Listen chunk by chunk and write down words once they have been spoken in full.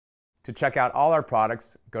To check out all our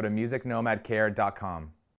products, go to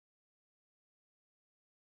musicnomadcare.com.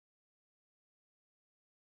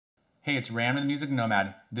 Hey, it's Rand with Music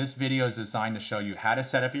Nomad. This video is designed to show you how to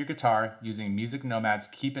set up your guitar using Music Nomad's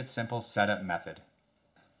Keep It Simple setup method.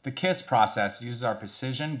 The KISS process uses our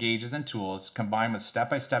precision gauges and tools combined with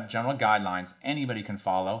step-by-step general guidelines anybody can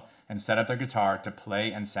follow and set up their guitar to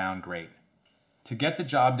play and sound great. To get the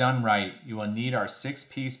job done right, you will need our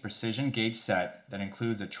 6-piece precision gauge set that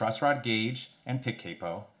includes a truss rod gauge and pick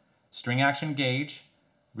capo, string action gauge,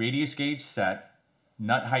 radius gauge set,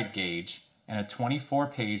 nut height gauge, and a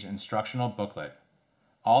 24-page instructional booklet.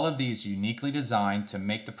 All of these uniquely designed to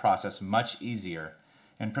make the process much easier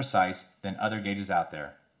and precise than other gauges out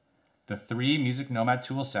there. The 3 Music Nomad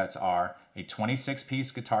tool sets are a 26-piece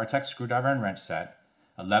Guitar Tech screwdriver and wrench set,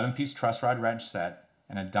 11-piece truss rod wrench set,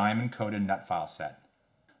 and a diamond-coated nut file set.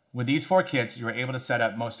 With these 4 kits, you are able to set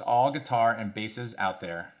up most all guitar and basses out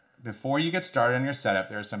there. Before you get started on your setup,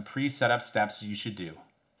 there are some pre-setup steps you should do.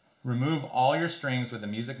 Remove all your strings with the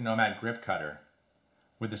Music Nomad grip cutter.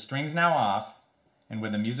 With the strings now off, and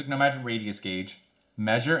with the Music Nomad radius gauge,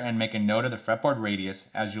 measure and make a note of the fretboard radius,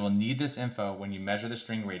 as you will need this info when you measure the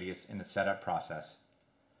string radius in the setup process.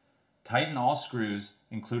 Tighten all screws,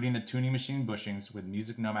 including the tuning machine bushings, with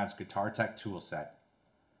Music Nomad's Guitar Tech tool set.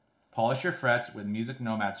 Polish your frets with Music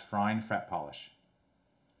Nomad's Fine Fret Polish.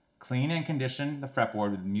 Clean and condition the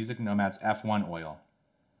fretboard with Music Nomad's F1 oil.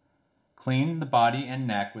 Clean the body and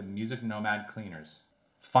neck with Music Nomad cleaners.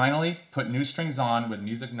 Finally, put new strings on with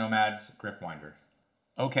Music Nomad's grip winder.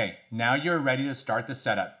 Okay, now you're ready to start the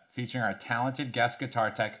setup, featuring our talented guest guitar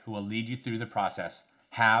tech who will lead you through the process.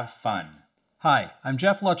 Have fun. Hi, I'm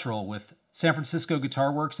Jeff Luttrell with San Francisco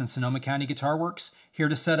Guitar Works and Sonoma County Guitar Works, here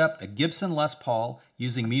to set up a Gibson Les Paul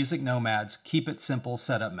using Music Nomad's Keep It Simple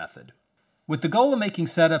setup method. With the goal of making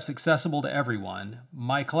setups accessible to everyone,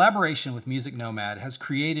 my collaboration with Music Nomad has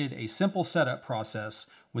created a simple setup process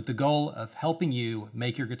with the goal of helping you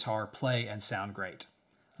make your guitar play and sound great.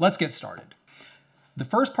 Let's get started. The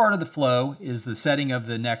first part of the flow is the setting of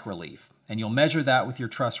the neck relief, and you'll measure that with your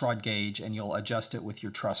truss rod gauge and you'll adjust it with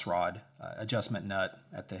your truss rod adjustment nut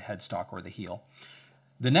at the headstock or the heel.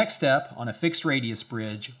 The next step on a fixed radius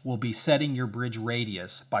bridge will be setting your bridge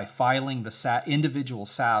radius by filing the individual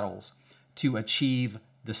saddles to achieve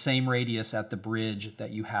the same radius at the bridge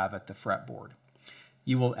that you have at the fretboard.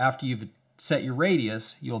 You will, after you've set your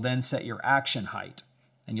radius, you'll then set your action height,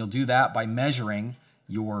 and you'll do that by measuring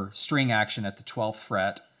your string action at the 12th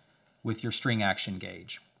fret with your string action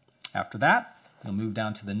gauge. After that, you'll move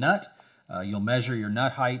down to the nut. You'll measure your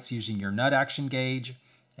nut heights using your nut action gauge,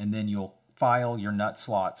 and then you'll file your nut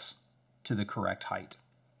slots to the correct height.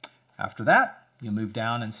 After that, you'll move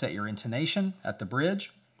down and set your intonation at the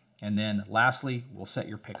bridge, and then lastly, we'll set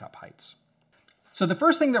your pickup heights. So the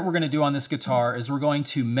first thing that we're going to do on this guitar is we're going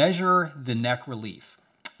to measure the neck relief.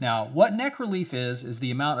 Now, what neck relief is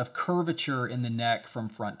the amount of curvature in the neck from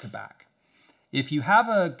front to back. If you have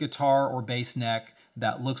a guitar or bass neck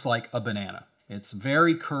that looks like a banana, it's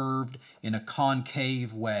very curved in a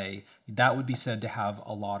concave way, that would be said to have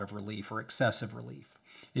a lot of relief or excessive relief.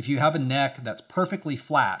 If you have a neck that's perfectly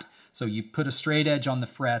flat, so you put a straight edge on the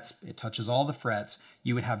frets, it touches all the frets,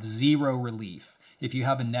 you would have 0 relief. If you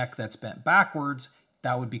have a neck that's bent backwards,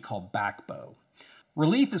 that would be called back bow.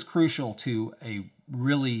 Relief is crucial to a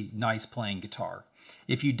really nice playing guitar.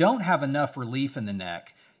 If you don't have enough relief in the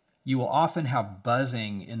neck, you will often have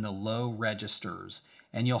buzzing in the low registers,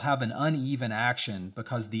 and you'll have an uneven action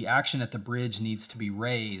because the action at the bridge needs to be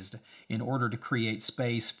raised in order to create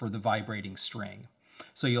space for the vibrating string.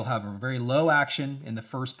 So you'll have a very low action in the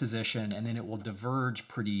first position, and then it will diverge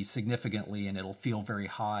pretty significantly, and it'll feel very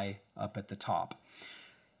high up at the top.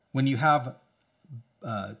 When you have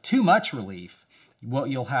too much relief,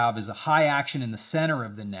 what you'll have is a high action in the center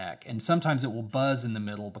of the neck, and sometimes it will buzz in the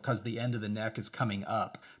middle because the end of the neck is coming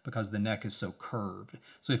up because the neck is so curved.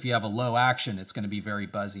 So if you have a low action, it's going to be very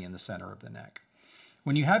buzzy in the center of the neck.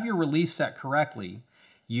 When you have your relief set correctly,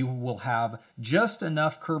 you will have just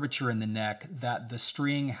enough curvature in the neck that the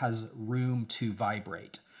string has room to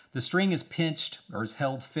vibrate. The string is pinched or is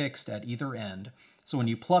held fixed at either end, so when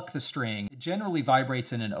you pluck the string, it generally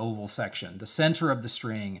vibrates in an oval section. The center of the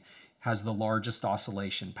string has the largest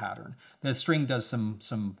oscillation pattern. The string does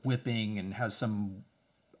some whipping and has some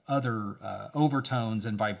other overtones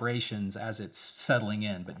and vibrations as it's settling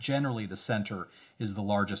in, but generally the center is the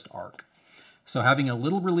largest arc. So having a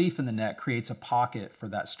little relief in the neck creates a pocket for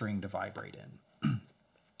that string to vibrate in.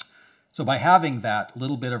 So by having that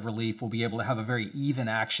little bit of relief, we'll be able to have a very even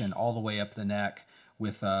action all the way up the neck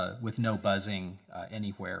with no buzzing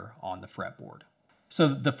anywhere on the fretboard. So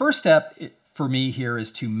the first step for me here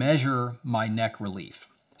is to measure my neck relief.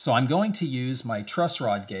 So I'm going to use my truss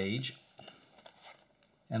rod gauge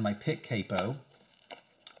and my pick capo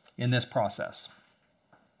in this process.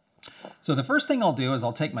 So the first thing I'll do is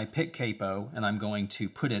I'll take my pick capo and I'm going to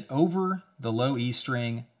put it over the low E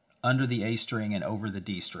string, under the A string, and over the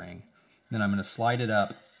D string. Then I'm going to slide it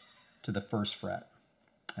up to the first fret.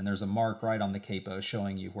 And there's a mark right on the capo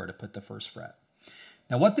showing you where to put the first fret.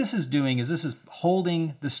 Now what this is doing is this is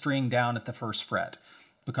holding the string down at the first fret,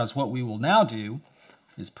 because what we will now do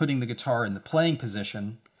is putting the guitar in the playing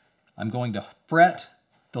position. I'm going to fret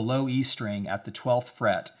the low E string at the 12th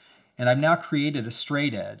fret, and I've now created a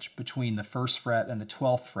straight edge between the first fret and the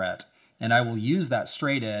 12th fret, and I will use that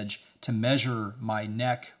straight edge to measure my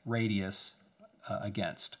neck radius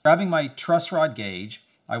against. Grabbing my truss rod gauge,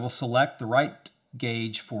 I will select the right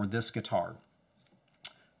gauge for this guitar.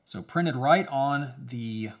 So printed right on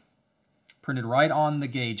the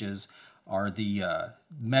gauges are the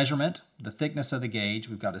measurement, the thickness of the gauge.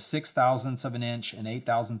 We've got a 6/1000ths of an inch, an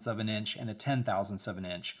 8/1000ths of an inch, and a 10/1000ths of an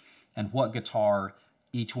inch, and what guitar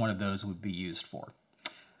each one of those would be used for.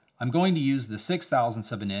 I'm going to use the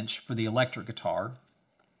 6/1000ths of an inch for the electric guitar.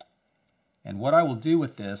 And what I will do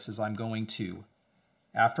with this is I'm going to,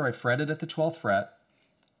 after I fret it at the 12th fret,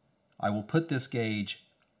 I will put this gauge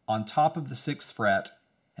on top of the 6th fret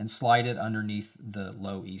and slide it underneath the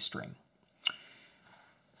low E string.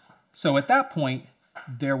 So at that point,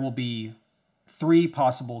 there will be 3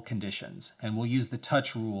 possible conditions, and we'll use the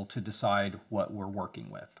touch rule to decide what we're working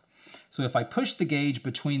with. So if I push the gauge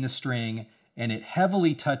between the string and it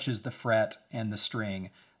heavily touches the fret and the string,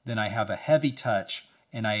 then I have a heavy touch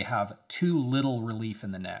and I have too little relief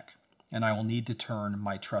in the neck, and I will need to turn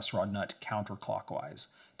my truss rod nut counterclockwise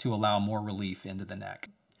to allow more relief into the neck.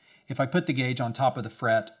 If I put the gauge on top of the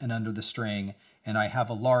fret and under the string and I have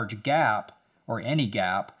a large gap, or any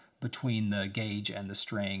gap, between the gauge and the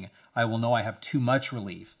string, I will know I have too much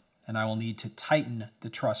relief, and I will need to tighten the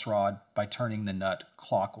truss rod by turning the nut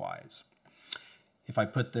clockwise. If I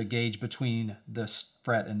put the gauge between the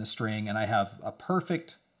fret and the string and I have a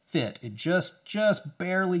perfect fit, it just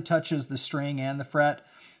barely touches the string and the fret,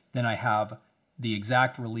 then I have the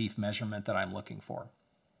exact relief measurement that I'm looking for.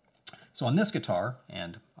 So on this guitar,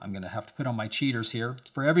 and I'm going to have to put on my cheaters here,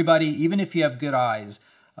 for everybody, even if you have good eyes,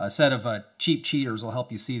 a set of cheap cheaters will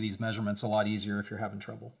help you see these measurements a lot easier if you're having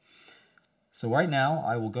trouble. So right now,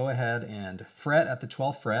 I will go ahead and fret at the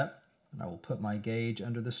 12th fret, and I will put my gauge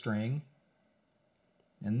under the string.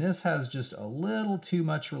 And this has just a little too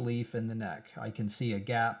much relief in the neck. I can see a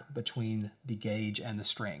gap between the gauge and the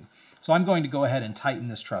string. So I'm going to go ahead and tighten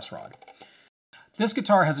this truss rod. This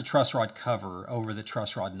guitar has a truss rod cover over the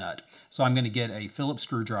truss rod nut, so I'm going to get a Phillips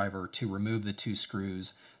screwdriver to remove the 2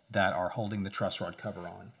 screws that are holding the truss rod cover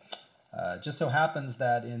on. Just so happens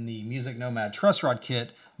that in the MusicNomad truss rod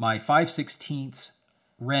kit, my 5/16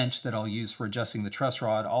 wrench that I'll use for adjusting the truss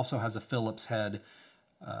rod also has a Phillips head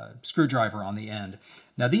screwdriver on the end.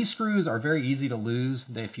 Now these screws are very easy to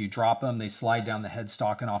lose. If you drop them, they slide down the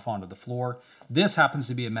headstock and off onto the floor. This happens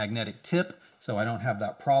to be a magnetic tip, so I don't have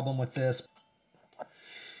that problem with this.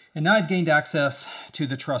 And now I've gained access to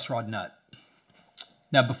the truss rod nut.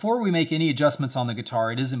 Now before we make any adjustments on the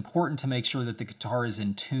guitar, it is important to make sure that the guitar is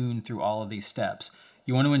in tune through all of these steps.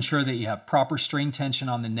 You want to ensure that you have proper string tension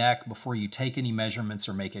on the neck before you take any measurements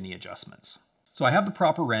or make any adjustments. So I have the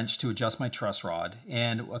proper wrench to adjust my truss rod,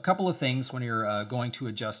 and a couple of things when you're going to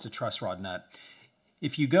adjust a truss rod nut.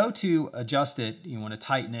 If you go to adjust it, you want to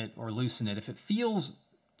tighten it or loosen it. If it feels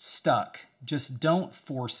stuck, just don't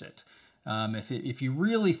force it. If you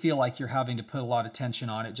really feel like you're having to put a lot of tension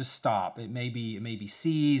on it, just stop. It may be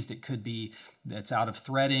seized. It could be it's out of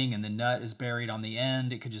threading and the nut is buried on the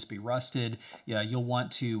end. It could just be rusted. Yeah, you'll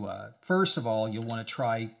want to, first of all, you'll want to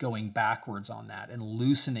try going backwards on that and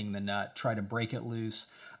loosening the nut. Try to break it loose.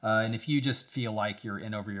 And if you just feel like you're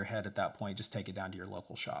in over your head at that point, just take it down to your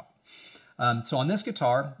local shop. So on this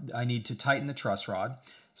guitar, I need to tighten the truss rod.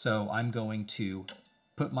 So I'm going to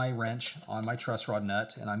put my wrench on my truss rod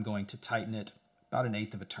nut, and I'm going to tighten it about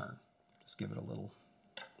 1/8 of a turn. Just give it a little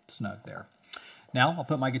snug there. Now I'll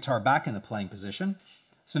put my guitar back in the playing position.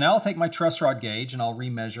 So now I'll take my truss rod gauge and I'll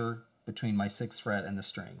remeasure between my 6th fret and the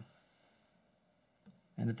string.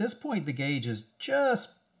 And at this point, the gauge is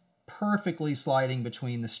just perfectly sliding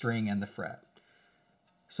between the string and the fret.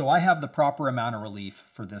 So I have the proper amount of relief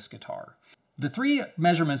for this guitar. The 3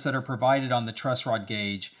 measurements that are provided on the truss rod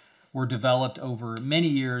gauge were developed over many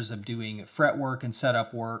years of doing fretwork and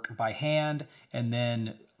setup work by hand, and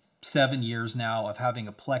then 7 years now of having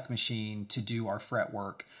a Plek machine to do our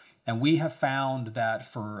fretwork. And we have found that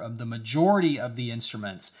for the majority of the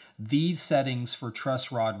instruments, these settings for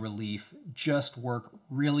truss rod relief just work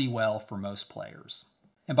really well for most players.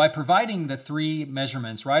 And by providing the 3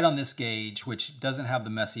 measurements right on this gauge, which doesn't have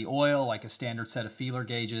the messy oil like a standard set of feeler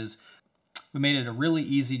gauges, we made it a really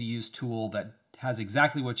easy to use tool that has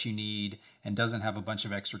exactly what you need and doesn't have a bunch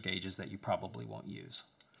of extra gauges that you probably won't use.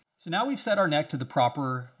 So now we've set our neck to the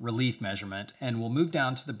proper relief measurement, and we'll move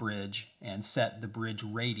down to the bridge and set the bridge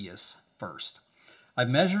radius first. I've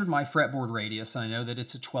measured my fretboard radius, and I know that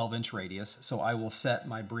it's a 12-inch radius, so I will set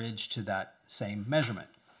my bridge to that same measurement.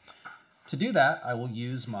 To do that, I will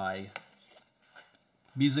use my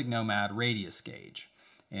MusicNomad radius gauge.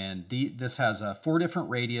 And this has 4 different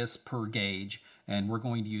radius per gauge, and we're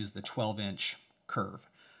going to use the 12-inch curve.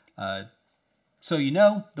 So you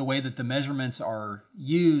know the way that the measurements are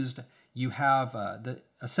used, you have a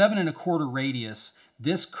 7 1/4 radius.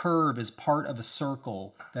 This curve is part of a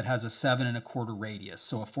circle that has a 7 1/4 radius,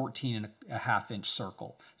 so a 14.5 inch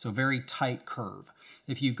circle. So a very tight curve.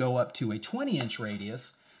 If you go up to a 20-inch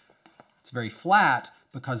radius, it's very flat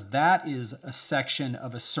because that is a section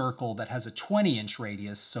of a circle that has a 20-inch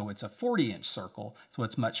radius, so it's a 40-inch circle, so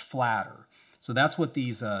it's much flatter. So that's what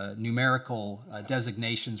these numerical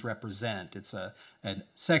designations represent. It's a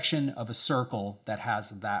section of a circle that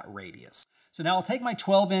has that radius. So now I'll take my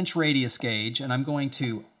 12-inch radius gauge, and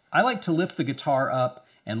I like to lift the guitar up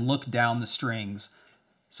and look down the strings.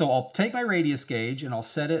 So I'll take my radius gauge and I'll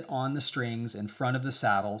set it on the strings in front of the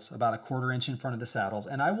saddles, about a 1/4 inch in front of the saddles,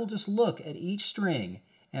 and I will just look at each string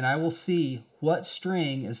and I will see what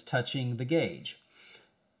string is touching the gauge.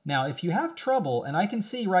 Now, if you have trouble, and I can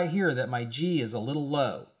see right here that my G is a little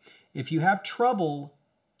low, if you have trouble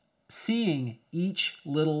seeing each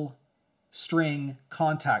little string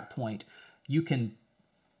contact point, you can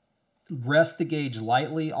rest the gauge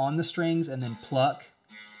lightly on the strings and then pluck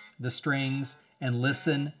the strings and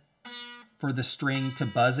listen for the string to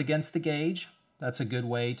buzz against the gauge. That's a good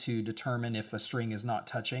way to determine if a string is not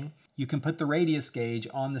touching. You can put the radius gauge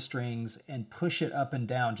on the strings and push it up and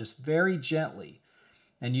down just very gently.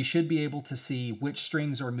 And you should be able to see which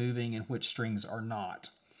strings are moving and which strings are not.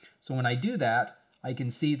 So when I do that, I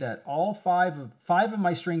can see that all five of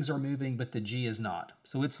my strings are moving, but the G is not.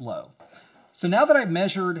 So it's low. So now that I've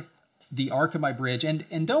measured the arc of my bridge,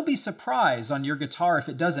 and don't be surprised on your guitar if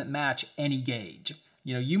it doesn't match any gauge.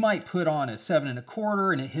 You know, you might put on a 7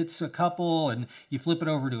 1/4 and it hits a couple, and you flip it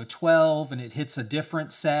over to a 12 and it hits a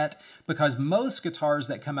different set, because most guitars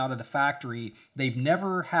that come out of the factory, they've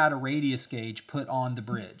never had a radius gauge put on the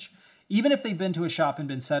bridge. Even if they've been to a shop and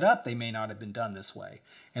been set up, they may not have been done this way.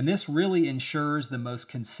 And this really ensures the most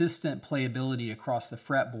consistent playability across the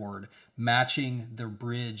fretboard, matching the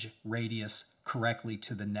bridge radius correctly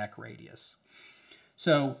to the neck radius.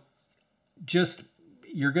 So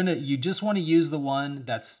you just want to use the one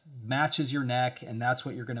that matches your neck, and that's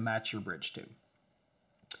what you're going to match your bridge to.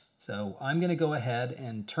 So I'm going to go ahead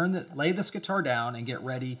and lay this guitar down and get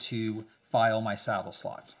ready to file my saddle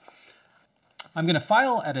slots. I'm going to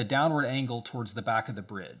file at a downward angle towards the back of the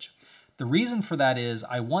bridge. The reason for that is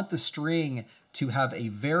I want the string to have a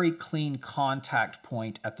very clean contact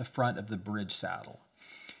point at the front of the bridge saddle.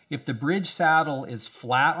 If the bridge saddle is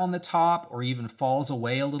flat on the top or even falls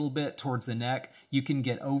away a little bit towards the neck, you can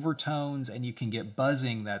get overtones and you can get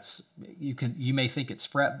buzzing you may think it's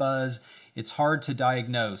fret buzz. It's hard to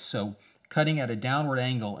diagnose, so cutting at a downward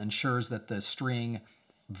angle ensures that the string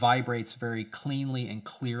vibrates very cleanly and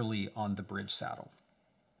clearly on the bridge saddle.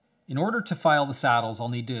 In order to file the saddles, I'll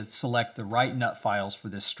need to select the right nut files for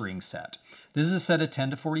this string set. This is a set of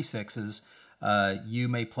 10 to 46s. You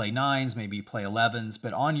may play 9s, maybe you play 11s,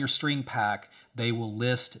 but on your string pack, they will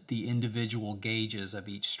list the individual gauges of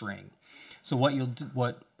each string. So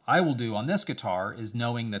what I will do on this guitar is,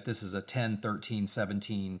 knowing that this is a 10, 13,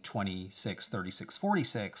 17, 26, 36,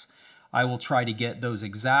 46, I will try to get those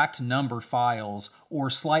exact number files, or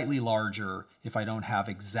slightly larger if I don't have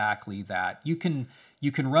exactly that. You can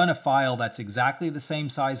run a file that's exactly the same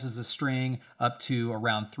size as a string up to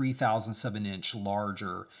around 3/1000 of an inch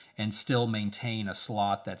larger and still maintain a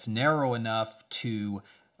slot that's narrow enough to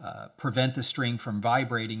prevent the string from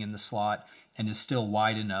vibrating in the slot, and is still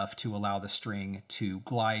wide enough to allow the string to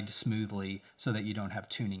glide smoothly so that you don't have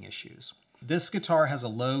tuning issues. This guitar has a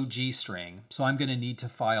low G string, so I'm going to need to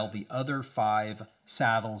file the other 5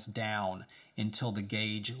 saddles down until the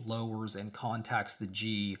gauge lowers and contacts the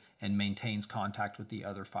G and maintains contact with the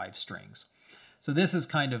other 5 strings. So this is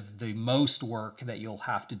kind of the most work that you'll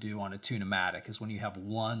have to do on a tune-o-matic, is when you have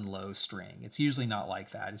one low string. It's usually not like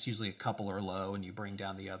that. It's usually a couple are low and you bring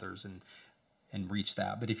down the others and reach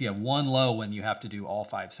that. But if you have one low one, you have to do all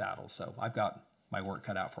 5 saddles. So I've got my work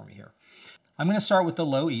cut out for me here. I'm going to start with the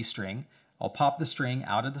low E string. I'll pop the string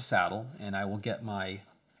out of the saddle and I will get my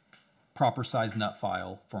proper size nut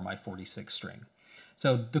file for my 46 string.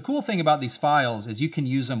 So the cool thing about these files is you can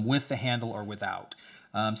use them with the handle or without.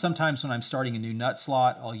 Sometimes when I'm starting a new nut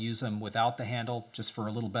slot, I'll use them without the handle just for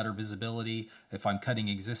a little better visibility. If I'm cutting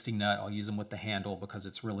existing nut, I'll use them with the handle because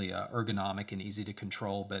it's really ergonomic and easy to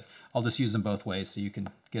control, but I'll just use them both ways so you can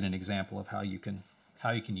get an example of how you can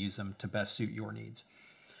use them to best suit your needs.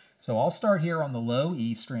 So I'll start here on the low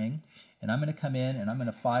E string, and I'm going to come in and I'm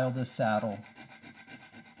going to file this saddle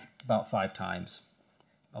about 5 times.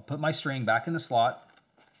 I'll put my string back in the slot,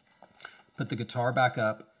 put the guitar back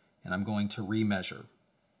up, and I'm going to remeasure.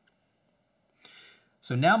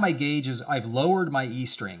 So now my gauge is, I've lowered my E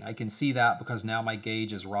string. I can see that because now my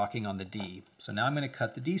gauge is rocking on the D. So now I'm going to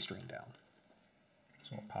cut the D string down.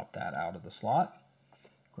 So I'll pop that out of the slot,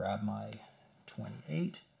 grab my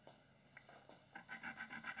 28.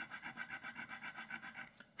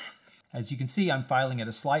 As you can see, I'm filing at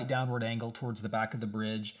a slight downward angle towards the back of the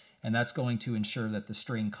bridge, and that's going to ensure that the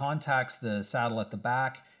string contacts the saddle at the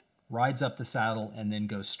back, rides up the saddle, and then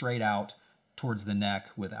goes straight out towards the neck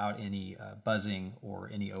without any buzzing or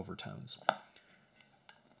any overtones. Pop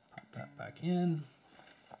that back in,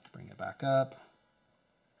 bring it back up.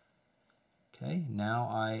 Okay, now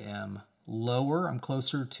I am lower, I'm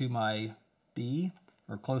closer to my B,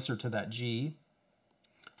 or closer to that G.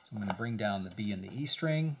 So I'm going to bring down the B and the E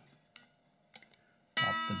string,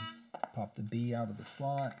 pop the B out of the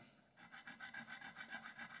slot.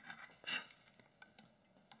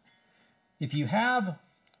 If you have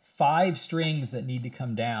 5 strings that need to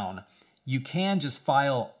come down, you can just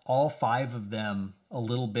file all 5 of them a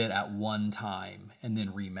little bit at one time and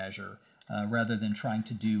then remeasure, rather than trying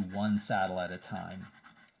to do one saddle at a time.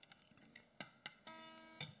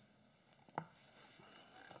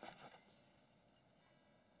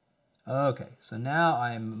 Okay, so now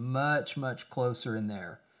I'm much, much closer in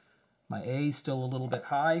there. My A is still a little bit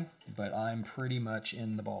high, but I'm pretty much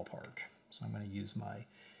in the ballpark. So I'm going to use my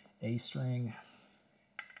A string.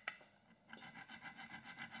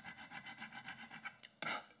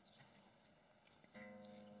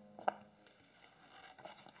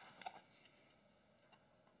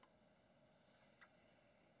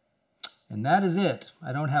 And that is it.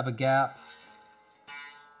 I don't have a gap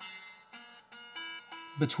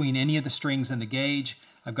between any of the strings in the gauge.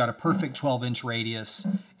 I've got a perfect 12-inch radius,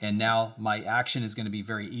 and now my action is going to be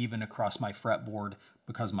very even across my fretboard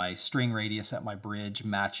because my string radius at my bridge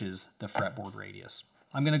matches the fretboard radius.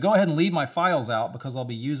 I'm going to go ahead and leave my files out because I'll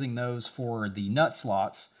be using those for the nut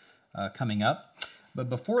slots coming up. But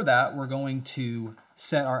before that, we're going to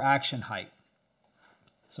set our action height.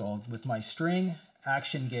 So with my string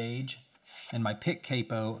action gauge and my pick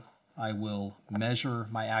capo, I will measure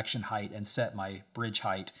my action height and set my bridge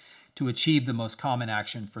height to achieve the most common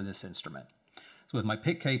action for this instrument. So with my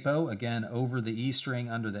pick capo, again, over the E string,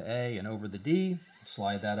 under the A, and over the D,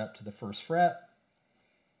 slide that up to the 1st fret.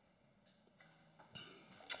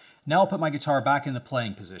 Now I'll put my guitar back in the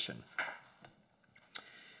playing position.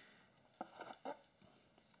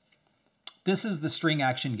 This is the string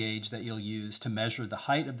action gauge that you'll use to measure the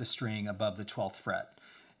height of the string above the 12th fret.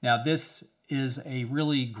 Now this is a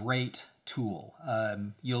really great tool.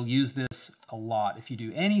 You'll use this a lot. If you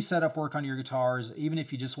do any setup work on your guitars, even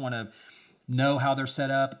if you just want to know how they're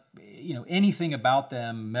set up, anything about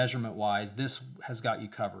them measurement-wise, this has got you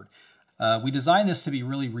covered. We designed this to be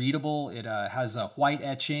really readable. It has a white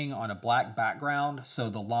etching on a black background, so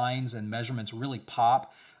the lines and measurements really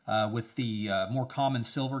pop. With the more common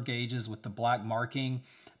silver gauges with the black marking,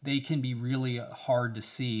 they can be really hard to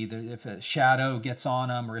see. If a shadow gets on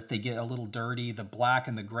them or if they get a little dirty, the black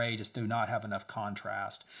and the gray just do not have enough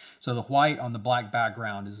contrast. So the white on the black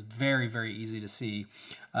background is very, very easy to see.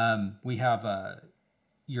 We have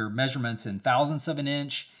your measurements in thousandths of an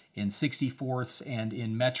inch, in 64ths, and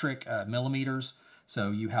in metric millimeters. So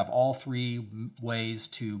you have all 3 ways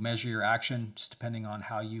to measure your action, just depending on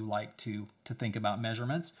how you like to think about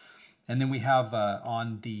measurements. And then we have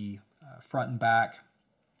on the front and back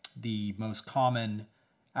the most common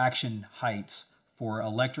action heights for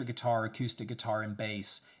electric guitar, acoustic guitar, and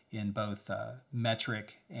bass in both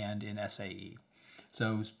metric and in SAE.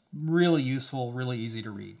 So it's really useful, really easy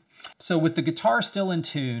to read. So with the guitar still in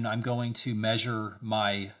tune, I'm going to measure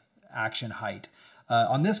my action height.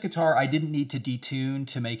 On this guitar, I didn't need to detune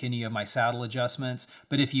to make any of my saddle adjustments,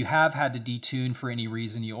 but if you have had to detune for any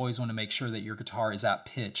reason, you always want to make sure that your guitar is at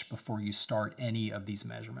pitch before you start any of these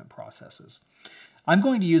measurement processes. I'm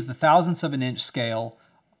going to use the thousandths of an inch scale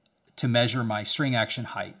to measure my string action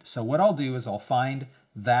height. So what I'll do is I'll find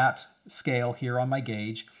that scale here on my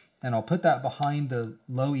gauge, and I'll put that behind the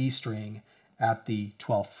low E string at the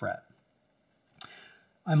 12th fret.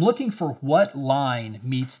 I'm looking for what line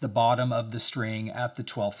meets the bottom of the string at the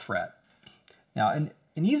 12th fret. Now, an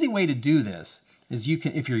easy way to do this is you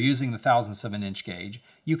can, if you're using the thousandths of an inch gauge,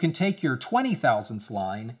 you can take your 20 thousandths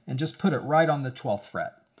line and just put it right on the 12th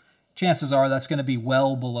fret. Chances are that's going to be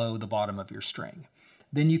well below the bottom of your string.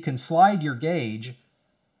 Then you can slide your gauge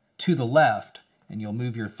to the left and you'll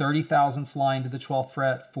move your 30 thousandths line to the 12th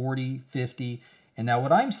fret, 40, 50, and now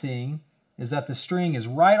what I'm seeing is that the string is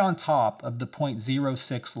right on top of the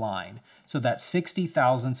 0.06 line, so that's 60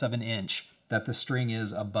 thousandths of an inch that the string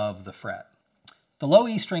is above the fret. The low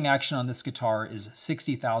E string action on this guitar is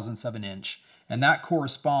 60 thousandths of an inch, and that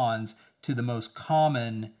corresponds to the most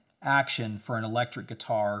common action for an electric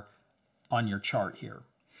guitar on your chart here.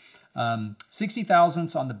 60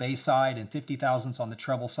 thousandths on the bass side and 50 thousandths on the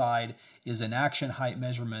treble side is an action height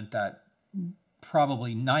measurement that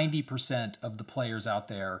probably 90% of the players out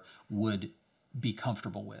there would be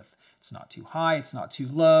comfortable with. It's not too high, it's not too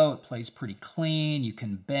low, it plays pretty clean, you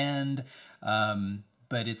can bend,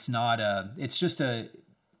 but it's not it's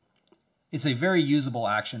a very usable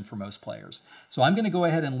action for most players. So I'm going to go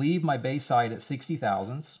ahead and leave my bass side at 60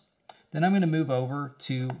 thousandths. Then I'm going to move over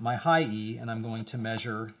to my high E and I'm going to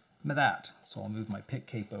measure that. So I'll move my pick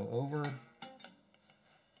capo over.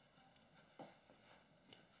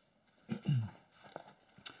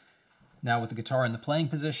 Now with the guitar in the playing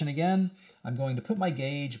position again, I'm going to put my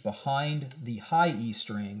gauge behind the high E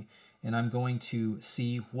string and I'm going to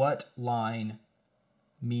see what line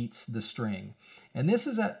meets the string. And this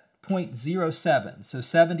is at 0.07, so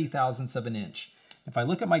 70 thousandths of an inch. If I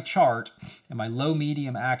look at my chart and my low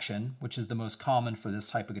medium action, which is the most common for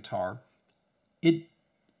this type of guitar, it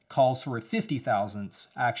calls for a 50 thousandths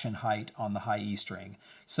action height on the high E string.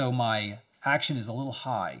 So my action is a little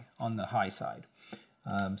high on the high side.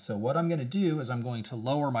 So what I'm going to do is I'm going to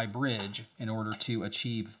lower my bridge in order to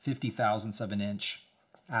achieve 50 thousandths of an inch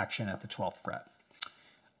action at the 12th fret.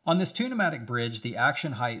 On this tune-o-matic bridge, the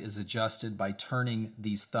action height is adjusted by turning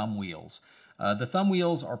these thumb wheels. The thumb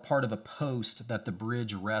wheels are part of a post that the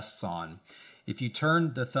bridge rests on. If you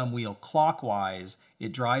turn the thumb wheel clockwise,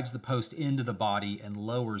 it drives the post into the body and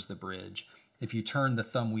lowers the bridge. If you turn the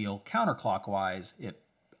thumb wheel counterclockwise, it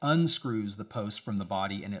unscrews the post from the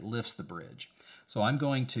body and it lifts the bridge. So I'm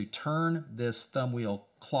going to turn this thumb wheel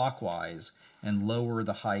clockwise and lower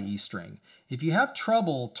the high E string. If you have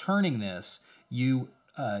trouble turning this, you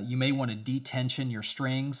may want to detension your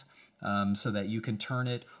strings so that you can turn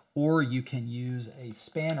it, or you can use a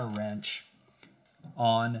spanner wrench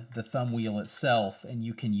on the thumb wheel itself and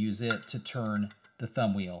you can use it to turn the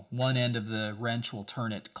thumb wheel. One end of the wrench will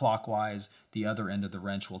turn it clockwise, the other end of the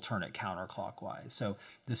wrench will turn it counterclockwise. So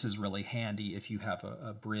this is really handy if you have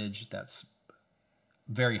a bridge that's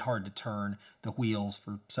very hard to turn. The wheels,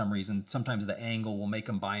 for some reason, sometimes the angle will make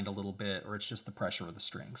them bind a little bit, or it's just the pressure of the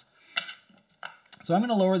strings. So I'm going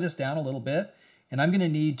to lower this down a little bit, and I'm going to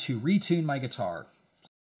need to retune my guitar.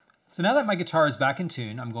 So now that my guitar is back in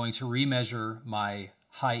tune, I'm going to remeasure my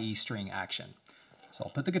high E string action. So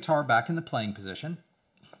I'll put the guitar back in the playing position,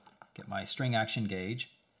 get my string action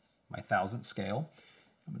gauge, my thousandth scale.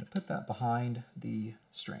 I'm going to put that behind the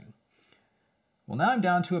string. Well, now I'm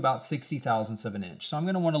down to about 60 thousandths of an inch, so I'm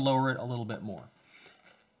going to want to lower it a little bit more.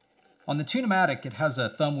 On the tune-o-matic, it has a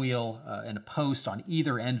thumb wheel and a post on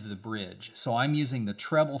either end of the bridge, so I'm using the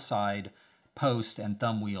treble side post and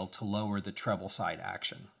thumb wheel to lower the treble side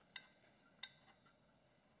action.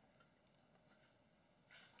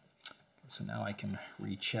 So now I can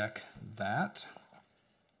recheck that.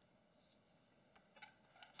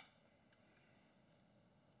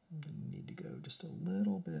 Need to go just a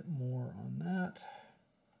little bit more on that.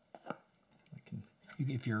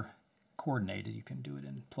 If you're coordinated, you can do it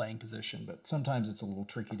in playing position, but sometimes it's a little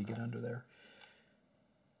tricky to get under there.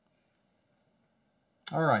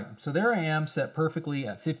 All right, so there I am, set perfectly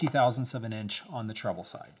at 50 thousandths of an inch on the treble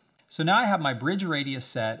side. So now I have my bridge radius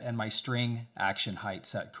set and my string action height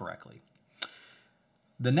set correctly.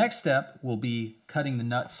 The next step will be cutting the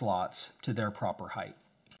nut slots to their proper height.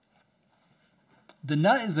 The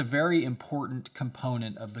nut is a very important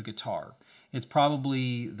component of the guitar. It's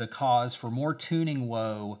probably the cause for more tuning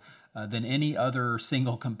woe than any other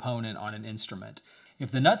single component on an instrument.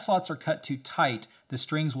 If the nut slots are cut too tight, the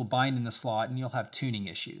strings will bind in the slot and you'll have tuning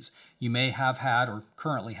issues. You may have had or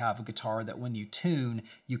currently have a guitar that when you tune,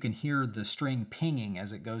 you can hear the string pinging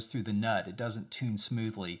as it goes through the nut. It doesn't tune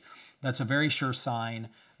smoothly. That's a very sure sign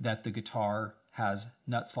that the guitar has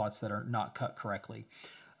nut slots that are not cut correctly.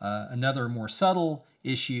 Another more subtle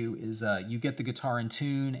issue is you get the guitar in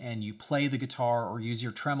tune and you play the guitar or use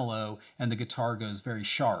your tremolo and the guitar goes very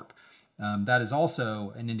sharp. That is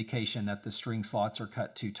also an indication that the string slots are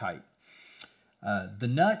cut too tight. The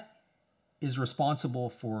nut is responsible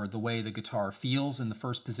for the way the guitar feels in the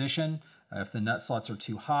first position. If the nut slots are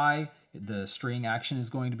too high, the string action is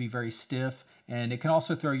going to be very stiff, and it can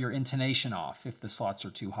also throw your intonation off if the slots are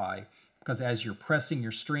too high, because as you're pressing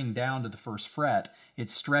your string down to the first fret,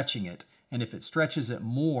 it's stretching it, and if it stretches it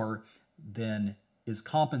more than is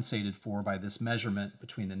compensated for by this measurement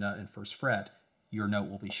between the nut and first fret, your note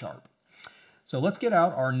will be sharp. So let's get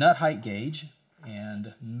out our nut height gauge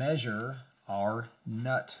and measure our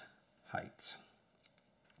nut height.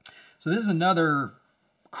 So this is another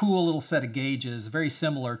cool little set of gauges, very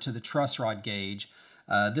similar to the truss rod gauge.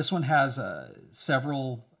 This one has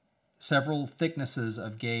several thicknesses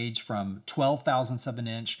of gauge from 12 thousandths of an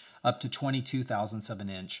inch up to 22 thousandths of an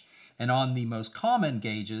inch. And on the most common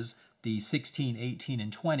gauges, the 16, 18,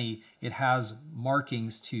 and 20, it has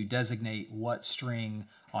markings to designate what string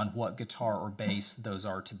on what guitar or bass those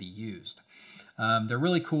are to be used. They're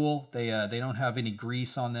really cool. They don't have any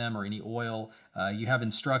grease on them or any oil. You have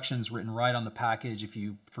instructions written right on the package if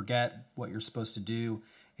you forget what you're supposed to do,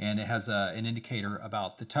 and it has an indicator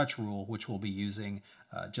about the touch rule, which we'll be using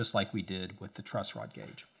just like we did with the truss rod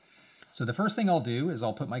gauge. So the first thing I'll do is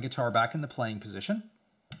I'll put my guitar back in the playing position,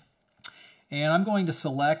 and I'm going to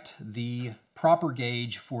select the proper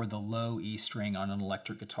gauge for the low E string on an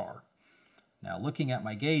electric guitar. Now looking at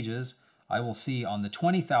my gauges, I will see on the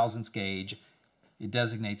 20 thousandths gauge, it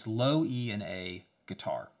designates low E and A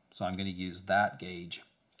guitar. So I'm going to use that gauge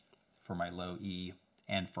for my low E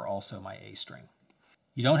and for also my A string.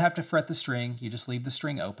 You don't have to fret the string, you just leave the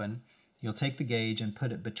string open. You'll take the gauge and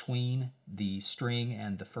put it between the string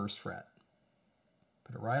and the first fret.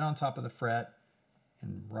 Put it right on top of the fret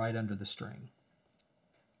and right under the string.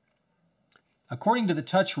 According to the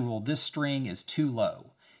touch rule, this string is too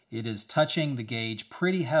low. It is touching the gauge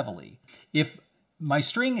pretty heavily. If my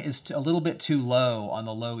string is a little bit too low on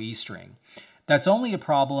the low E string, that's only a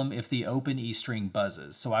problem if the open E string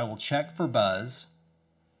buzzes. So I will check for buzz.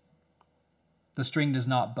 The string does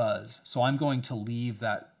not buzz, so I'm going to leave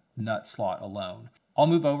that nut slot alone. I'll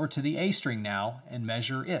move over to the A string now and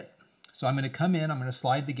measure it. So I'm going to come in, I'm going to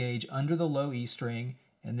slide the gauge under the low E string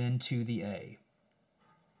and then to the A.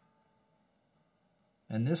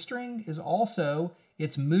 And this string is also,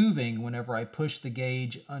 it's moving whenever I push the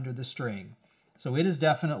gauge under the string. So it is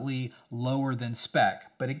definitely lower than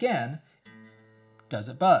spec, but again, does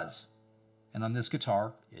it buzz? And on this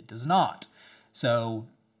guitar, it does not. So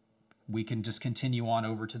we can just continue on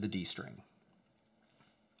over to the D string.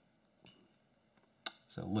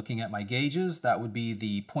 So looking at my gauges, that would be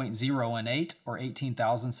the 0.018 or 18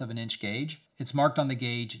 thousandths of an inch gauge. It's marked on the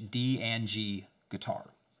gauge D and G guitar.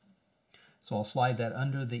 So I'll slide that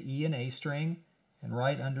under the E and A string and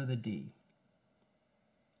right under the D.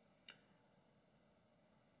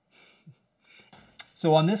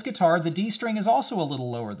 So on this guitar, the D string is also a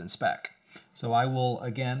little lower than spec. So I will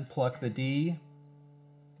again pluck the D.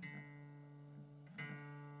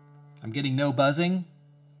 I'm getting no buzzing,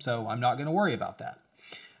 so I'm not going to worry about that.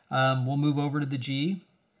 We'll move over to the G,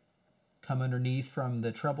 come underneath from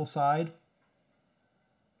the treble side.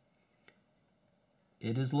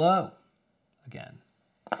 It is low again.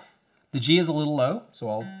 The G is a little low, so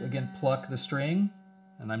I'll again pluck the string,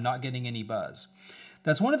 and I'm not getting any buzz.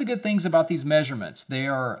 That's one of the good things about these measurements.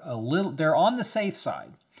 They're on the safe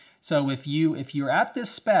side. So if you're at this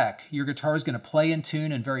spec, your guitar is going to play in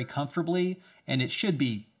tune and very comfortably, and it should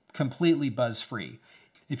be completely buzz-free.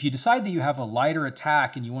 If you decide that you have a lighter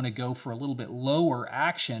attack and you want to go for a little bit lower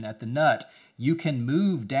action at the nut, you can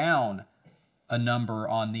move down a number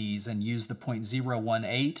on these and use the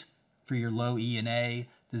 0.018 for your low E and A,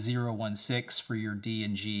 the 0.16 for your D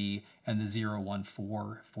and G, and the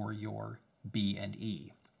 0.14 for your B and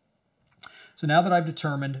E. So now that I've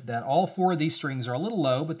determined that all four of these strings are a little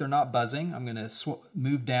low, but they're not buzzing, I'm going to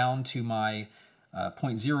move down to my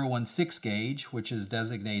 0.016 gauge, which is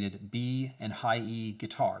designated B and high E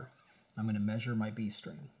guitar. I'm going to measure my B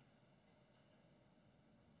string.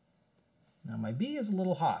 Now my B is a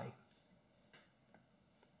little high.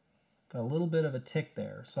 Got a little bit of a tick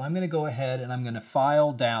there. So I'm going to go ahead and I'm going to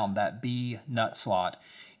file down that B nut slot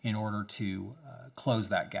in order to close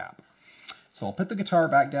that gap. So I'll put the guitar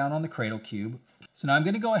back down on the cradle cube. So now I'm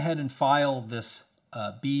going to go ahead and file this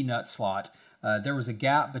B nut slot. There was a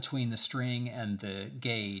gap between the string and the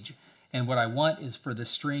gauge, and what I want is for the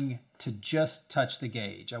string to just touch the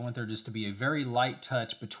gauge. I want there just to be a very light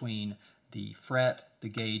touch between the fret, the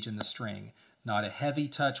gauge, and the string. Not a heavy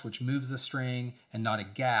touch which moves the string, and not a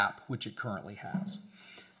gap which it currently has.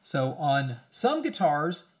 So on some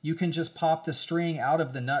guitars, you can just pop the string out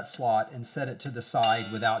of the nut slot and set it to the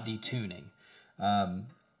side without detuning.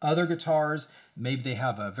 Other guitars, maybe they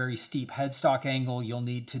have a very steep headstock angle, you'll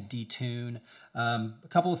need to detune. A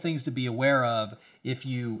couple of things to be aware of: if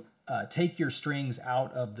you take your strings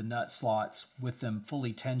out of the nut slots with them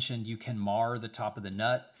fully tensioned, you can mar the top of the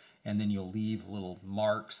nut, and then you'll leave little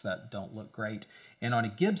marks that don't look great. And on a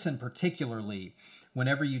Gibson particularly,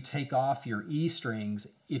 whenever you take off your E strings,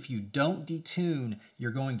 if you don't detune,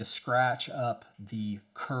 you're going to scratch up the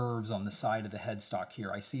curves on the side of the headstock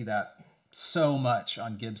here. I see that so much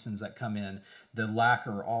on Gibsons that come in. The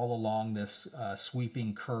lacquer all along this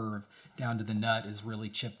sweeping curve down to the nut is really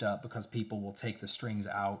chipped up because people will take the strings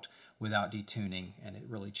out without detuning, and it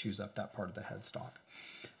really chews up that part of the headstock.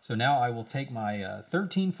 So now I will take my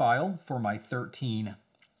 13 file for my 13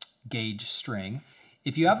 gauge string.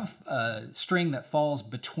 If you have a string that falls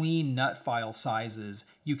between nut file sizes,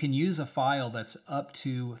 you can use a file that's up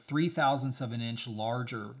to 3/1000ths of an inch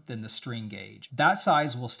larger than the string gauge. That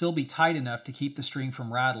size will still be tight enough to keep the string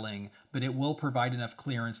from rattling, but it will provide enough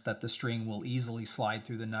clearance that the string will easily slide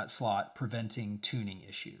through the nut slot, preventing tuning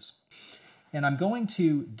issues. And I'm going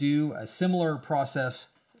to do a similar process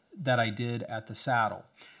that I did at the saddle.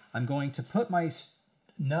 I'm going to put my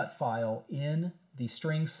nut file in the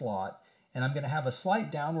string slot, and I'm going to have a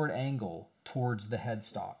slight downward angle towards the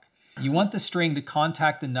headstock. You want the string to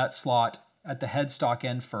contact the nut slot at the headstock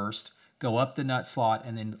end first, go up the nut slot,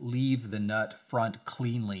 and then leave the nut front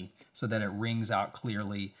cleanly so that it rings out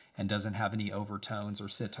clearly and doesn't have any overtones or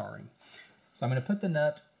sitaring. So I'm going to put the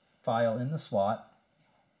nut file in the slot,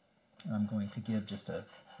 and I'm going to give just a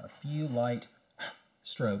few light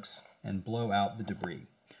strokes and blow out the debris.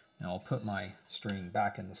 Now I'll put my string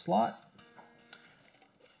back in the slot.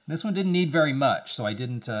 This one didn't need very much, so I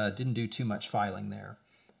didn't do too much filing there,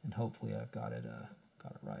 and hopefully I've got it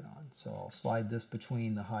right on. So I'll slide this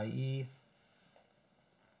between the high E,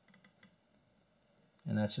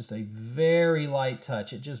 and that's just a very light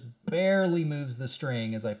touch. It just barely moves the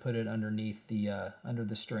string as I put it underneath the under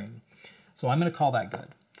the string. So I'm going to call that good,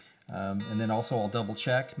 and then also I'll double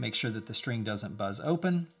check, make sure that the string doesn't buzz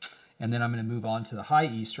open, and then I'm going to move on to the high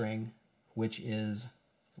E string, which is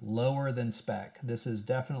lower than spec. This is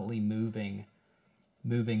definitely moving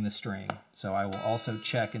the string. So I will also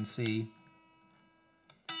check and see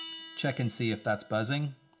if that's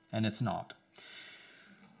buzzing, and it's not.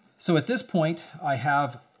 So at this point, I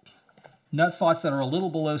have nut slots that are a little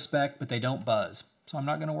below spec, but they don't buzz. So I'm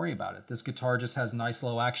not going to worry about it. This guitar just has nice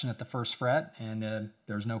low action at the first fret, and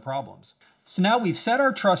there's no problems. So now we've set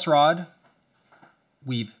our truss rod,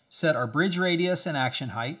 we've set our bridge radius and action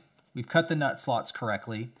height, we've cut the nut slots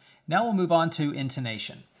correctly. Now we'll move on to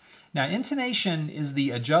intonation. Now intonation is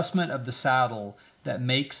the adjustment of the saddle that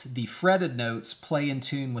makes the fretted notes play in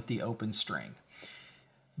tune with the open string.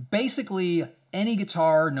 Basically, any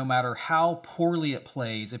guitar, no matter how poorly it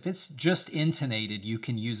plays, if it's just intonated, you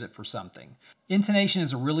can use it for something. Intonation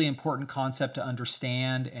is a really important concept to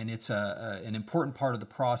understand, and it's an important part of the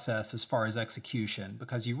process as far as execution,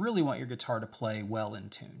 because you really want your guitar to play well in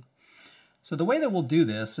tune. So the way that we'll do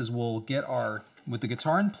this is we'll get with the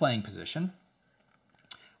guitar in playing position,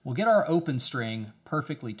 we'll get our open string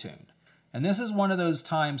perfectly tuned. And this is one of those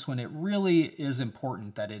times when it really is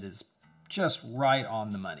important that it is just right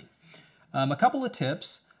on the money. A couple of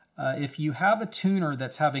tips. If you have a tuner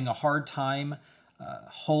that's having a hard time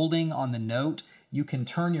holding on the note, you can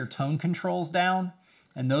turn your tone controls down,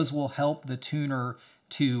 and those will help the tuner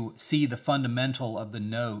to see the fundamental of the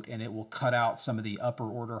note, and it will cut out some of the upper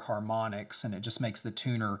order harmonics, and it just makes the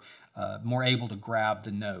tuner more able to grab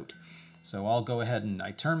the note. So I'll go ahead and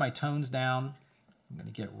I turn my tones down. I'm going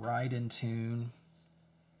to get right in tune.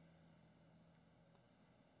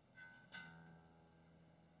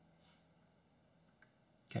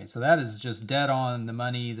 Okay, so that is just dead on the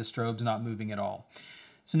money. The strobe's not moving at all.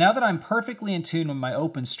 So now that I'm perfectly in tune with my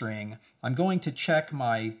open string, I'm going to check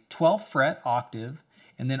my 12th fret octave,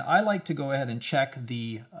 and then I like to go ahead and check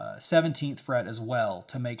the 17th fret as well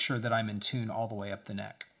to make sure that I'm in tune all the way up the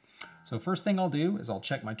neck. So first thing I'll do is I'll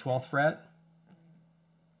check my 12th fret.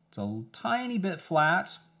 It's a tiny bit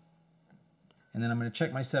flat, and then I'm going to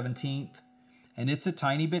check my 17th, and it's a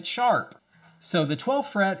tiny bit sharp. So the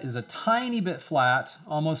 12th fret is a tiny bit flat,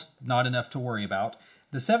 almost not enough to worry about.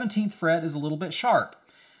 The 17th fret is a little bit sharp.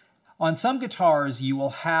 On some guitars, you will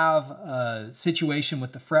have a situation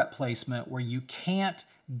with the fret placement where you can't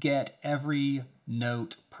get every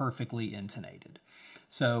note perfectly intonated.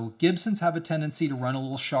 So Gibsons have a tendency to run a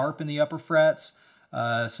little sharp in the upper frets.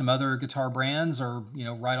 Some other guitar brands are,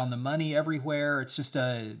 right on the money everywhere. It's just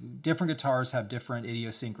different guitars have different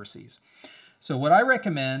idiosyncrasies. So what I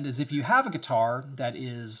recommend is if you have a guitar that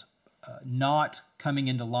is not coming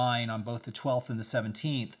into line on both the 12th and the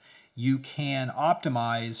 17th, you can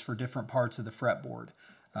optimize for different parts of the fretboard.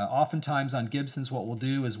 Oftentimes on Gibsons, what we'll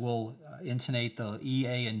do is we'll intonate the E,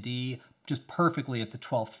 A, and D just perfectly at the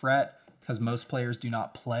 12th fret, because most players do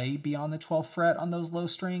not play beyond the 12th fret on those low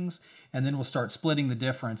strings, and then we'll start splitting the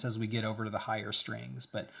difference as we get over to the higher strings.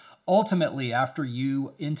 But ultimately, after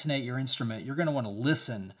you intonate your instrument, you're going to want to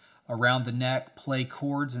listen around the neck, play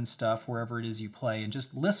chords and stuff wherever it is you play, and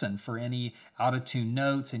just listen for any out-of-tune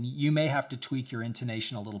notes, and you may have to tweak your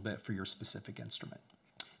intonation a little bit for your specific instrument.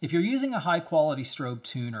 If you're using a high-quality strobe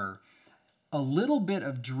tuner, a little bit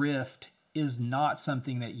of drift is not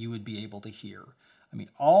something that you would be able to hear. I mean,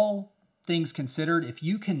 all things considered, if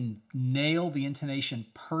you can nail the intonation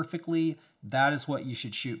perfectly, that is what you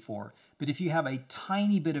should shoot for. But if you have a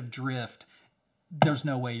tiny bit of drift, there's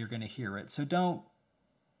no way you're going to hear it. So don't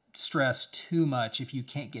stress too much if you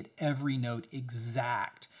can't get every note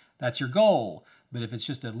exact. That's your goal, but if it's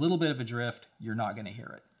just a little bit of a drift, you're not going to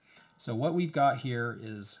hear it. So what we've got here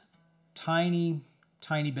is tiny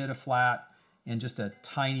bit of flat and just a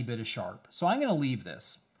tiny bit of sharp. So I'm going to leave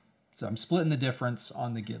this. So I'm splitting the difference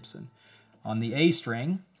on the Gibson. On the A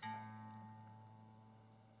string,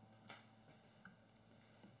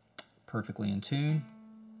 perfectly in tune,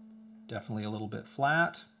 definitely a little bit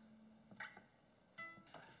flat.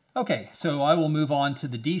 Okay, so I will move on to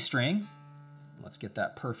the D string. Let's get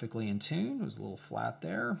that perfectly in tune. It was a little flat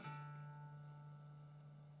there.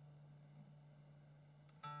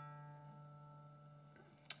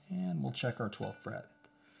 And we'll check our 12th fret.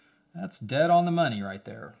 That's dead on the money right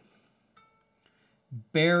there.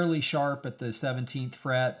 Barely sharp at the 17th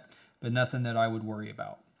fret, but nothing that I would worry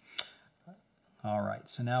about. All right,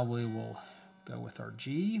 so now we will go with our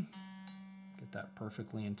G. Get that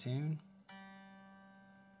perfectly in tune.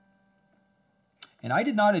 And I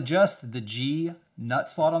did not adjust the G nut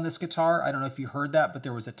slot on this guitar. I don't know if you heard that, but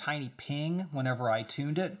there was a tiny ping whenever I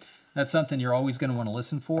tuned it. That's something you're always going to want to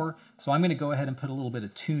listen for. So I'm going to go ahead and put a little bit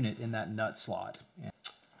of Tune It in that nut slot.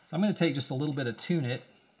 So I'm going to take just a little bit of Tune It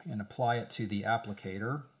and apply it to the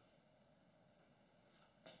applicator.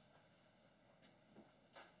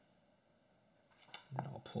 And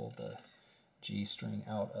I'll pull the G string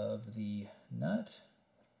out of the nut.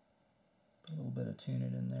 Put a little bit of Tune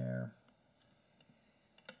It in there.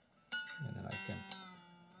 And then I can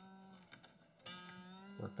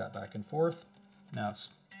work that back and forth. Now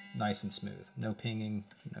it's nice and smooth. No pinging,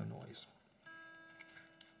 no noise.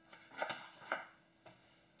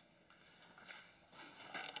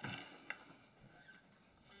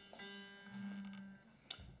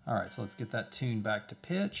 All right, so let's get that tune back to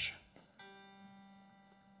pitch.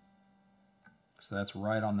 So that's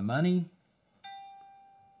right on the money.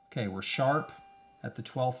 Okay, we're sharp at the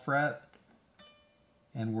 12th fret,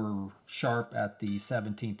 and we're sharp at the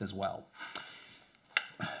 17th as well.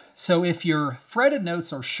 So if your fretted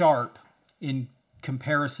notes are sharp in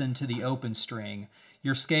comparison to the open string,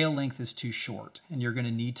 your scale length is too short, and you're going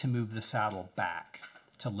to need to move the saddle back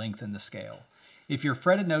to lengthen the scale. If your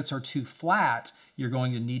fretted notes are too flat, you're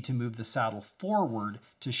going to need to move the saddle forward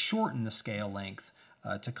to shorten the scale length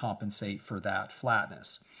to compensate for that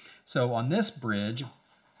flatness. So on this bridge,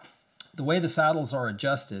 the way the saddles are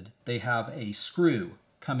adjusted, they have a screw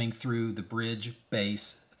coming through the bridge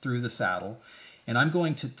base through the saddle, and I'm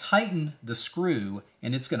going to tighten the screw,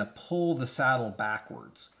 and it's going to pull the saddle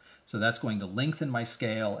backwards. So that's going to lengthen my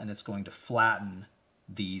scale, and it's going to flatten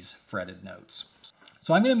these fretted notes.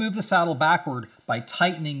 So I'm going to move the saddle backward by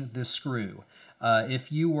tightening this screw. If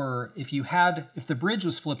the bridge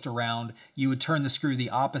was flipped around, you would turn the screw the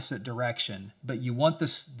opposite direction, but you want the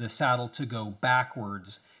saddle to go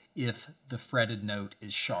backwards if the fretted note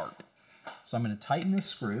is sharp. So I'm going to tighten this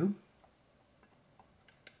screw,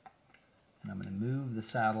 and I'm going to move the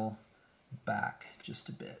saddle back just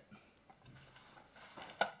a bit.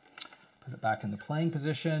 Put it back in the playing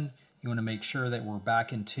position. You want to make sure that we're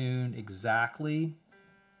back in tune exactly,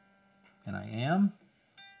 and I am.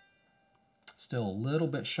 Still a little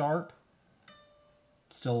bit sharp.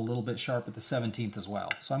 Still a little bit sharp at the 17th as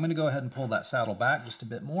well. So I'm going to go ahead and pull that saddle back just a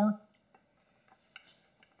bit more.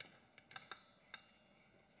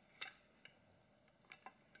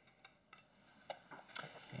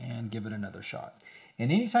 And give it another shot.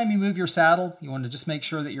 And anytime you move your saddle, you want to just make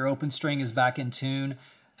sure that your open string is back in tune,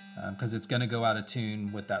 because it's going to go out of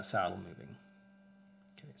tune with that saddle moving.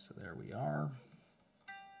 Okay, so there we are.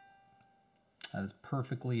 That is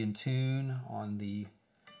perfectly in tune on the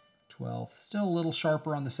 12th. Still a little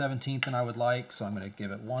sharper on the 17th than I would like, so I'm going to give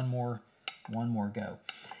it one more go.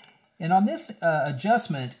 And on this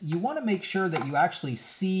adjustment, you want to make sure that you actually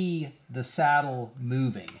see the saddle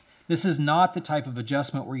moving. This is not the type of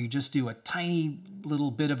adjustment where you just do a tiny little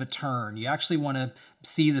bit of a turn. You actually want to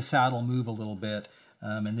see the saddle move a little bit,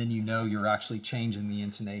 and then you know you're actually changing the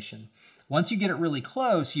intonation. Once you get it really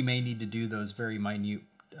close, you may need to do those very minute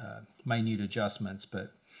adjustments,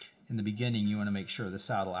 but in the beginning, you want to make sure the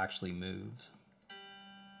saddle actually moves.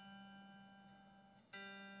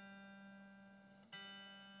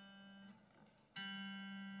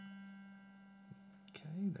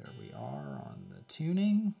 There we are on the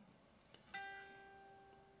tuning.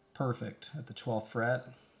 Perfect at the 12th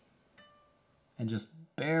fret, and just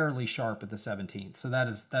barely sharp at the 17th. So that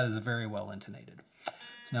is very well intonated.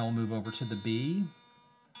 So now we'll move over to the B.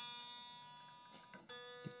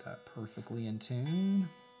 Get that perfectly in tune.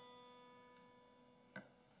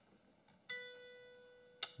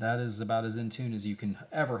 That is about as in tune as you can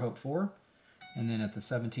ever hope for. And then at the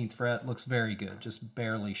 17th fret, looks very good, just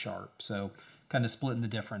barely sharp. So kind of splitting the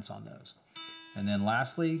difference on those. And then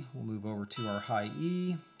lastly, we'll move over to our high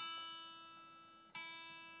E.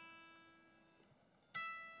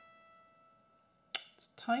 It's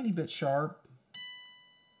a tiny bit sharp,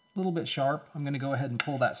 a little bit sharp. I'm going to go ahead and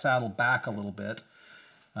pull that saddle back a little bit.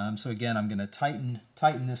 So again, I'm going to tighten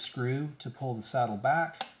this screw to pull the saddle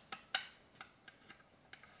back.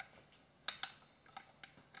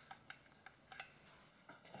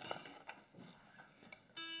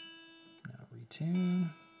 Tune.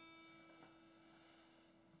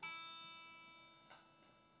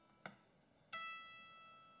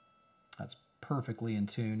 That's perfectly in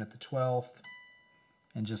tune at the 12th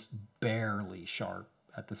and just barely sharp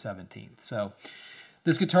at the 17th. So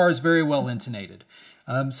this guitar is very well intonated.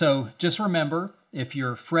 So just remember, if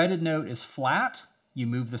your fretted note is flat, you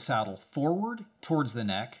move the saddle forward towards the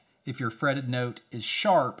neck. If your fretted note is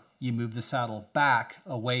sharp, you move the saddle back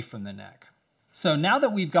away from the neck. So now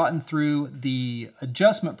that we've gotten through the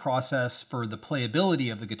adjustment process for the playability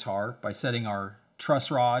of the guitar by setting our truss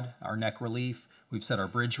rod, our neck relief, we've set our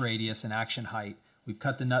bridge radius and action height, we've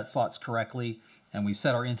cut the nut slots correctly, and we've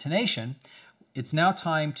set our intonation, it's now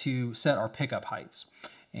time to set our pickup heights.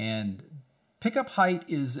 And pickup height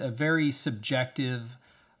is a very subjective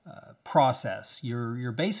process.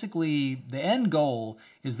 You're basically, the end goal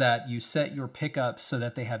is that you set your pickups so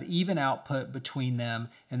that they have even output between them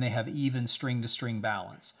and they have even string to string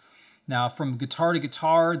balance. Now from guitar to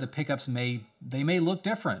guitar, the pickups may look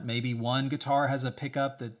different. Maybe one guitar has a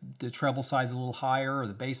pickup that the treble side's a little higher, or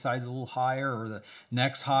the bass side's a little higher, or the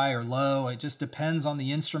neck's high or low. It just depends on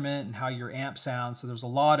the instrument and how your amp sounds. So there's a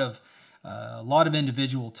lot of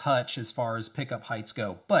individual touch as far as pickup heights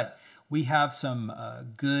go. But we have some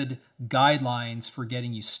good guidelines for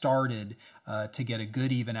getting you started to get a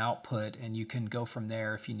good even output, and you can go from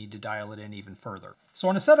there if you need to dial it in even further. So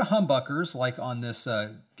on a set of humbuckers, like on this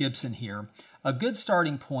Gibson here, a good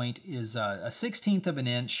starting point is a 1/16 of an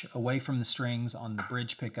inch away from the strings on the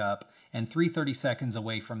bridge pickup and 3/32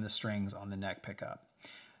 away from the strings on the neck pickup.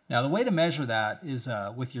 Now the way to measure that is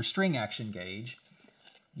with your string action gauge.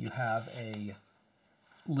 You have a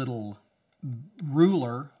little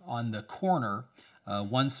ruler on the corner.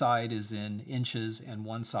 One side is in inches and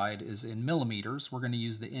one side is in millimeters. We're going to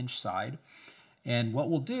use the inch side. And what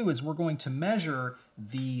we'll do is we're going to measure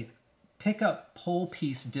the pickup pull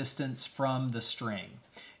piece distance from the string.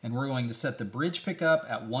 And we're going to set the bridge pickup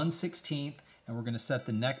at 1/16 and we're going to set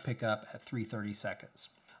the neck pickup at 3/32.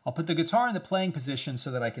 I'll put the guitar in the playing position so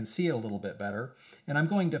that I can see it a little bit better. And I'm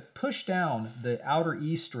going to push down the outer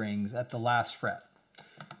E strings at the last fret.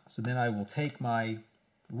 So then I will take my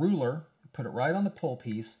ruler, put it right on the pull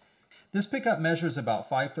piece. This pickup measures about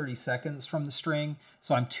 5/32 from the string,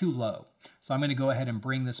 so I'm too low. So I'm going to go ahead and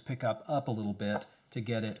bring this pickup up a little bit to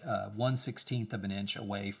get it 1/16 of an inch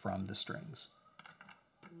away from the strings.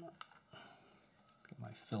 Get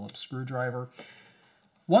my Phillips screwdriver.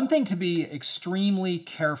 One thing to be extremely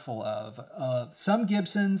careful of, some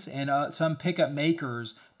Gibsons and some pickup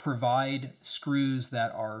makers provide screws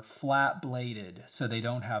that are flat bladed, so they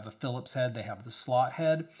don't have a Phillips head, they have the slot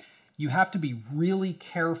head. You have to be really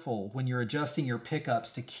careful when you're adjusting your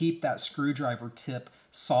pickups to keep that screwdriver tip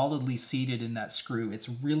solidly seated in that screw. It's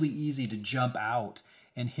really easy to jump out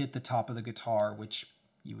and hit the top of the guitar, which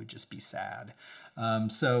you would just be sad.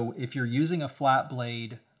 So if you're using a flat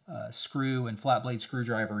blade screw and flat blade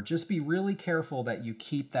screwdriver, just be really careful that you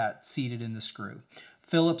keep that seated in the screw.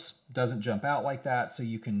 Phillips doesn't jump out like that, so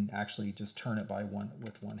you can actually just turn it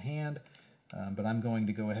with one hand. But I'm going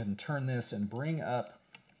to go ahead and turn this and bring up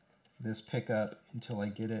this pickup until I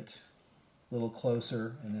get it a little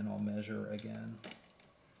closer, and then I'll measure again.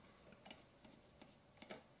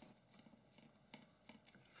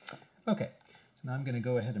 Okay, so now I'm going to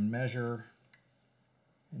go ahead and measure,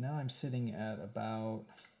 and now I'm sitting at about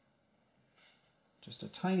just a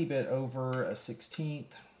tiny bit over a 1/16.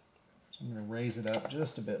 So I'm going to raise it up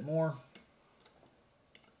just a bit more.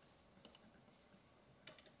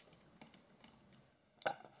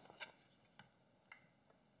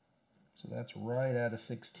 So that's right at a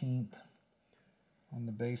 1/16 on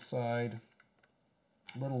the bass side,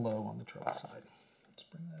 a little low on the treble side. Let's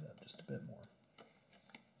bring that up just a bit more.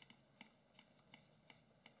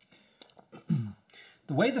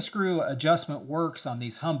 The way the screw adjustment works on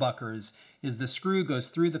these humbuckers is the screw goes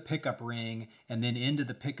through the pickup ring and then into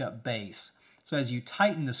the pickup base. So as you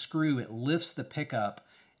tighten the screw, it lifts the pickup,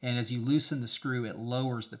 and as you loosen the screw, it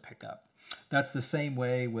lowers the pickup. That's the same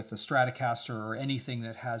way with a Stratocaster or anything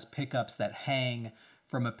that has pickups that hang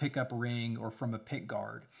from a pickup ring or from a pick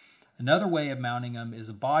guard. Another way of mounting them is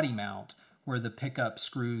a body mount, where the pickup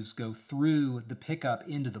screws go through the pickup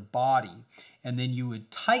into the body, and then you would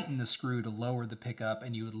tighten the screw to lower the pickup,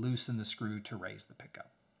 and you would loosen the screw to raise the pickup.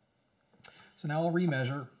 So now I'll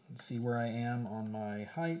remeasure and see where I am on my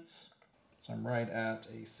heights. So I'm right at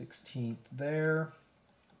a 1/16 there,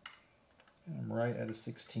 and I'm right at a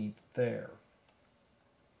 1/16 there.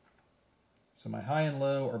 So my high and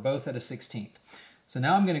low are both at a 1/16. So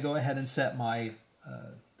now I'm going to go ahead and set my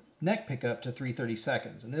neck pickup to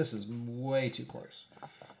 3/32, and this is way too close.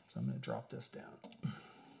 So I'm going to drop this down.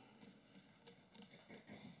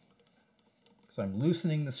 So I'm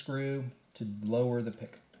loosening the screw to lower the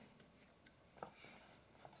pickup.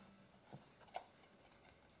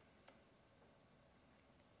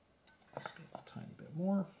 Just go a tiny bit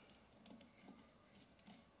more.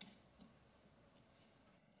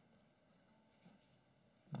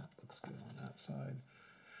 That looks good on that side.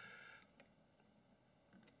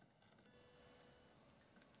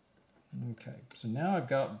 Okay, so now I've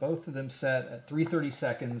got both of them set at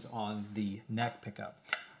 3/32 on the neck pickup.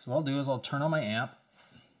 So what I'll do is I'll turn on my amp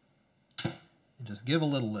and just give a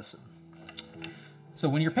little listen. So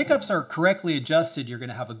when your pickups are correctly adjusted, you're going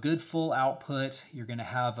to have a good full output. You're going to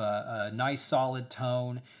have a nice solid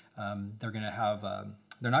tone. They're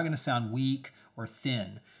not going to sound weak or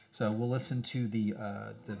thin. So we'll listen to the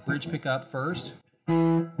bridge pickup first.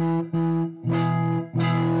 Then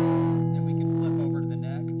we can flip over to the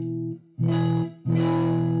neck.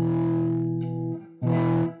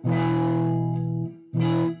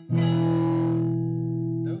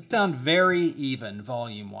 Those sound very even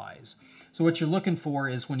volume-wise. So what you're looking for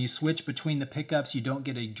is when you switch between the pickups, you don't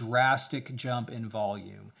get a drastic jump in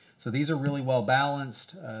volume. So these are really well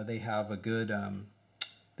balanced. They have a good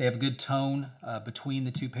tone between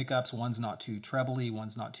the two pickups. One's not too trebly,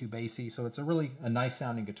 one's not too bassy. So it's a nice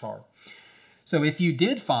sounding guitar. So if you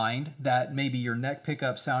did find that maybe your neck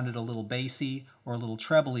pickup sounded a little bassy or a little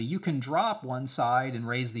trebly, you can drop one side and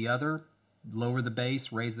raise the other, lower the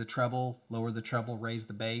bass, raise the treble, lower the treble, raise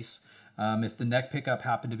the bass. If the neck pickup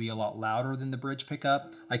happened to be a lot louder than the bridge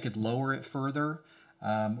pickup, I could lower it further,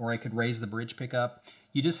 or I could raise the bridge pickup.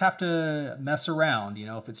 You just have to mess around. You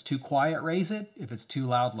know, if it's too quiet, raise it. If it's too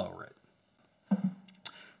loud, lower it.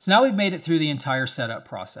 So now we've made it through the entire setup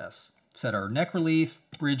process. Set our neck relief,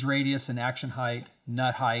 bridge radius and action height,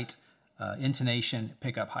 nut height, intonation,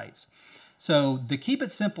 pickup heights. So the Keep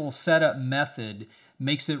It Simple setup method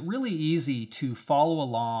makes it really easy to follow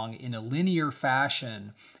along in a linear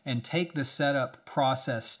fashion and take the setup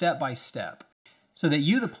process step by step so that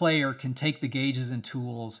you, the player, can take the gauges and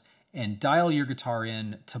tools and dial your guitar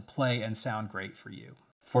in to play and sound great for you.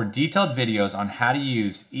 For detailed videos on how to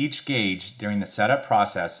use each gauge during the setup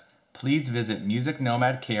process, please visit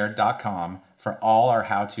musicnomadcare.com for all our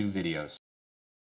how-to videos.